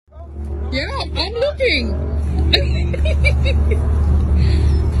Yeah, I'm looking.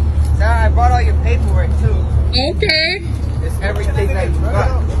 Now I brought all your paperwork too. Okay. It's everything that you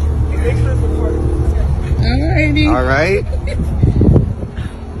got. Alrighty. All right.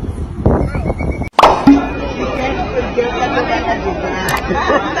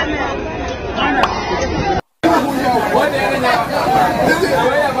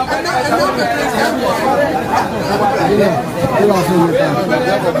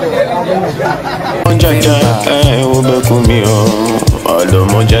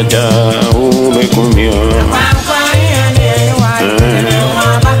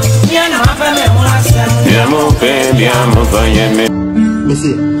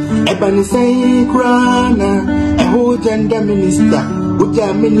 Missy, Ebony say, Grana, a whole gender minister, which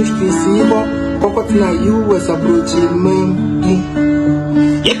are ministry, Sibo, Cocotina, US approaching me.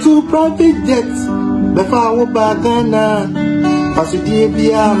 Yet two private jets, the Fawo Bagana,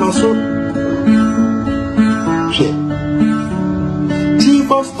 Pasudivia, Maso.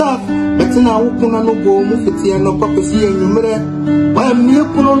 Chief of staff, but now open no go, Mufiti and no prophecy and number. Why me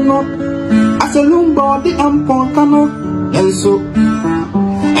open no? As a lumber, the Ampon and so.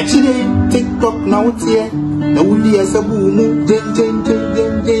 Actually, TikTok now it's here. Now we be as a boom, Jane,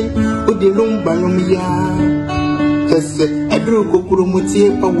 with the lumber no me. Just a drew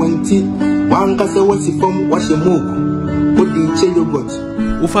Kokuramuti for 1 cassa was from Washamoku. Put the Yoghurt.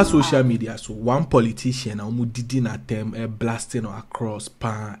 Over social media, so one politician did na term blasting across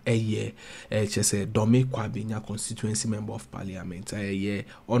pan a year, just a Dome Kwabenya constituency member of parliament, a year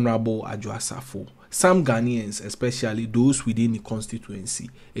Honorable Adwoa Safo. Some Ghanaians, especially those within the constituency,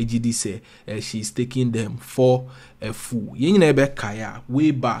 AGD say she's taking them for a fool. Yenebe Kaya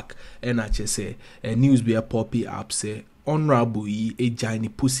way back, and I just say news be a poppy up say. Honorable a journey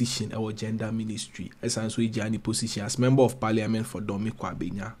position our gender ministry as a journey position as member of parliament for Dome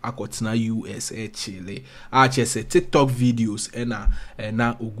Kwabenya Akotina US Chile. I just say TikTok videos and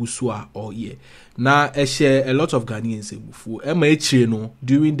na Ogusua or ye. Now I share a lot of Ghanaians before no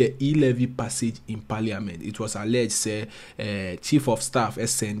during the e-levy passage in parliament. It was alleged say chief of staff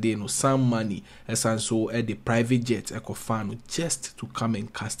sending some money as and so at the private jet Ekofano just to come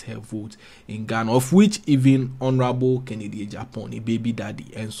and cast her vote in Ghana, of which even Honorable Kennedy Japan, a baby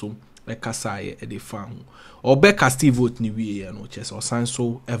daddy, and so Kasaye at the farm. Or Becca still vote ni we no chess or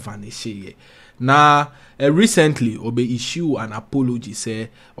sanso evanishe. Now recently Obe issue an apology say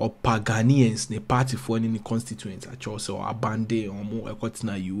or Paganians ne party for any constituents at also or abandon or more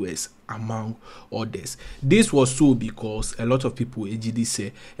Ekotina US among others. This was so because a lot of people AGD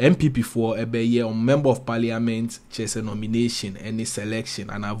say MPP for a year or member of parliament chess a nomination any selection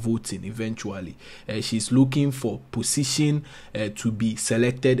and a voting eventually. She's looking for position to be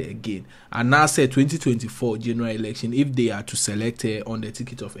selected again. And now say 2024 general election, if they are to select her on the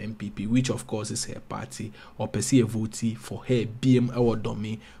ticket of MPP, which of course is her party, or pursue a vote for her BM or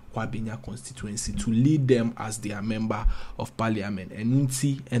Dome Kwabenya constituency to lead them as their member of parliament, and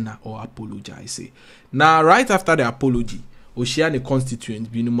Nti and or apologize. Now right after the apology, Oceania constituent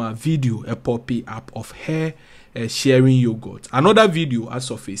binuma video a poppy up of her sharing yogurt. Another video as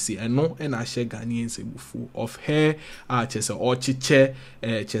of say and no and I share Ghanaians of her chese or chiche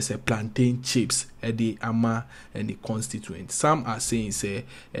chese plantain chips the ama and the constituent. Some are saying say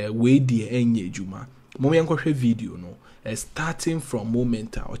we the enye juma. Momi yankoshe video no starting from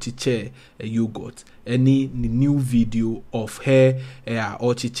moment or chiche yogurt any new video of her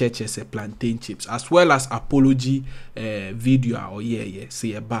or chiche chese plantain chips as well as apology video or yeah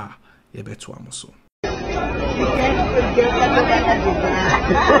say a bar ye betu amoso.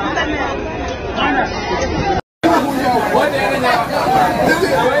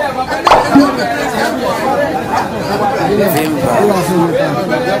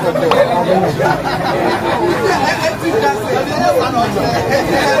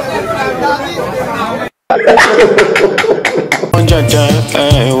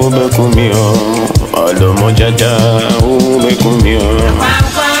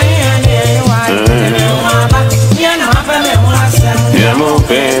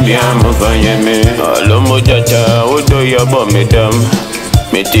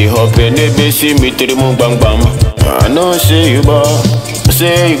 I know say you ball,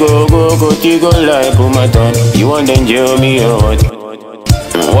 say you go like Pumaton. You want to enjoy me or what?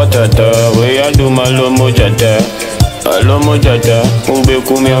 What a ta, way I do my lomo jata, umbe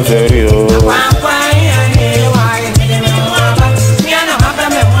kumi aferio.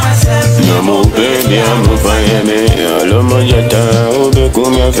 Namo baby, I'm fine, lomo jata, umbe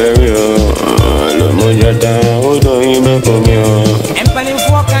kumi aferio. Lomo jata, udo imbe kumio. Empani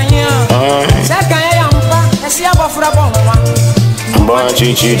fuwa kanya, sakaya yampa, esi abafura bonwa.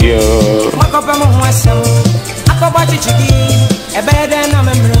 chichidio. Makopa mwasem, akoba chichidi, ebede na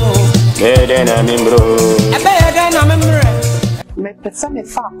memro. Bede na membro. Ebede na memre. Me pesa me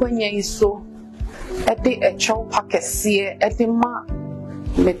fa kwenye iso. Ede a chow pakesie, ede ma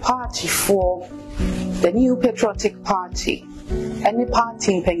me party for the New Patriotic Party. Any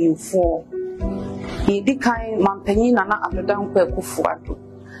party in paying for. Yedi kai mampenyi na adodan kwa kufuatu.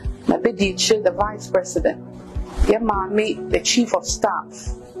 My bedi chill the Vice President. Me the Chief of Staff.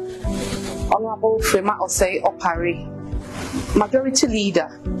 Honorable Frema Osei Opari. Majority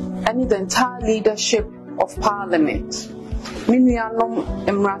Leader. And the entire leadership of Parliament. Minianum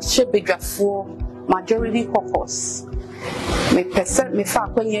Emrashe Bedrafo Majority Caucus. Me percent me fa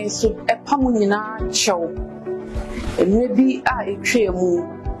kwenye so epamunina chow. Maybe a tremu.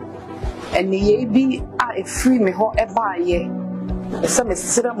 And ye be a free me ho ebaye. Some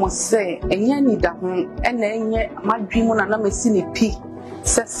sira mo say, and yanny da home, and then yet my dream on a messini p.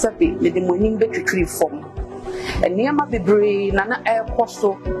 Says Sabi, the morning betray form. And near my baby, Nana air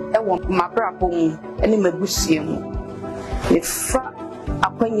costo, and want my brabum, and in my busium. The fat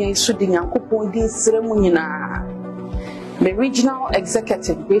upon ye shooting and coupon this ceremony. The regional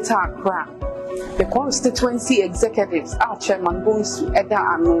executive, Greater Accra, the constituency executives, our chairman Bones Eda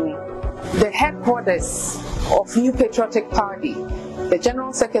Anu, the headquarters of New Patriotic Party, the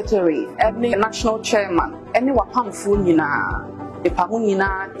General Secretary, the National Chairman, any Wapanfunina, the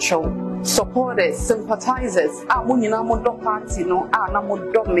Pamunina Cho, supporters, sympathizers, Amunina Modo Party, no,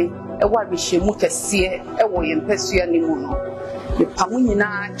 Namodomi, a Wabishi Mutasia, a Wayan Pesia Nimuno, the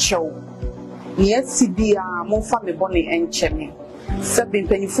Pamunina Cho, yes, Sibia, Monfami Bonnie and Chemi. 7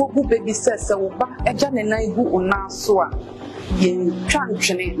 pennyful baby says, so back a Jan and I go on Nasua. Yen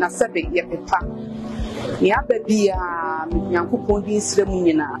tranchene na sebe ye pepa ni ababi a nyankopon din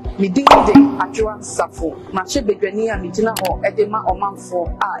sremunyina me din de Adwoa Safo ma chebedwani a medina ho edema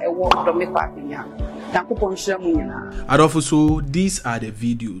omanfo a ewo dome kwabenya nyankopon sremunyina. So these are the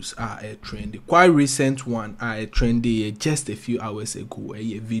videos are trendy. Quite recent one are trendy just a few hours ago.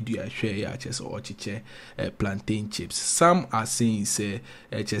 A video I share just or chiche plantain chips. Some are saying say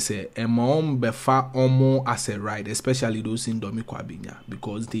just a mom befa omo as a ride, especially those in Domi Kwabinya,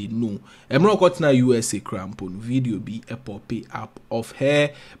 because they know Emro Kotina USA crampon video be a poppy up of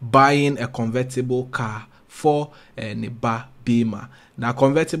her buying a convertible car for Neba Bema. Now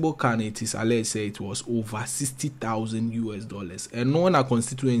convertible car it is alleged say it was over $60,000 and no one a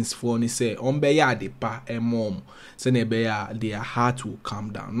constituents for ni say beya de pa and mom say beya their heart will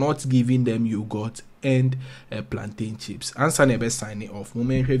calm down, not giving them yogurt and plantain chips. Answer never signing off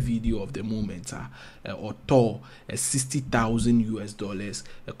moment video of the moment or tour $60,000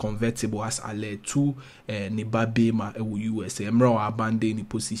 convertible as alleged to Neba Bema USA Emra abandon the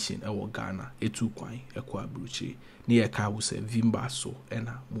position Ghana etu kwan ekwa bruche near car will say Vimba so and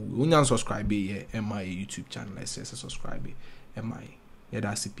we subscribe here my YouTube channel. Let's say subscribe my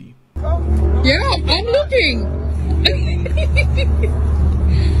that's CP. Yeah, I'm looking.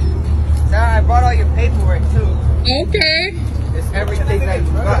 Now I brought all your paperwork too. Okay. It's everything that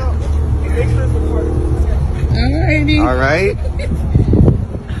you got. Alrighty. All right.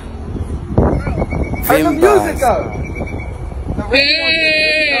 Turn the music up. The radio,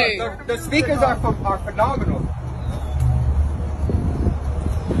 Hey. the speakers are phenomenal.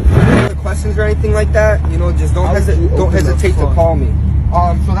 Questions or anything like that, you know, just don't hesitate to call me.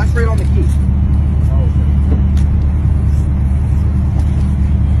 So that's right on the key.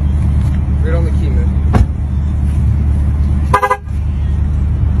 Right on the key, man.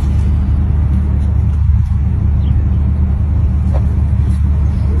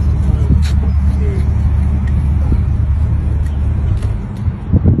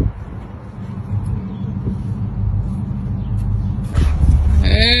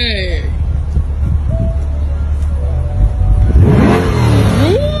 Hey.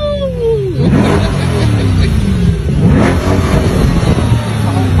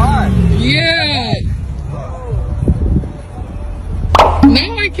 Yeah.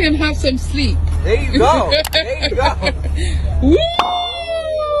 Now I can have some sleep. There you go. There you go. Woo!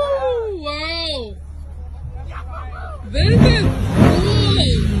 Wow. This is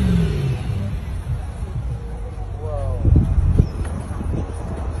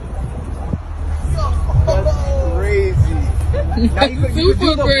cool. Crazy. Now you can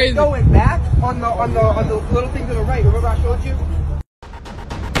do the crazy. window and back on the little thing to the right. Remember I showed you?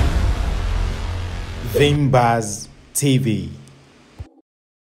 Vimbaz TV.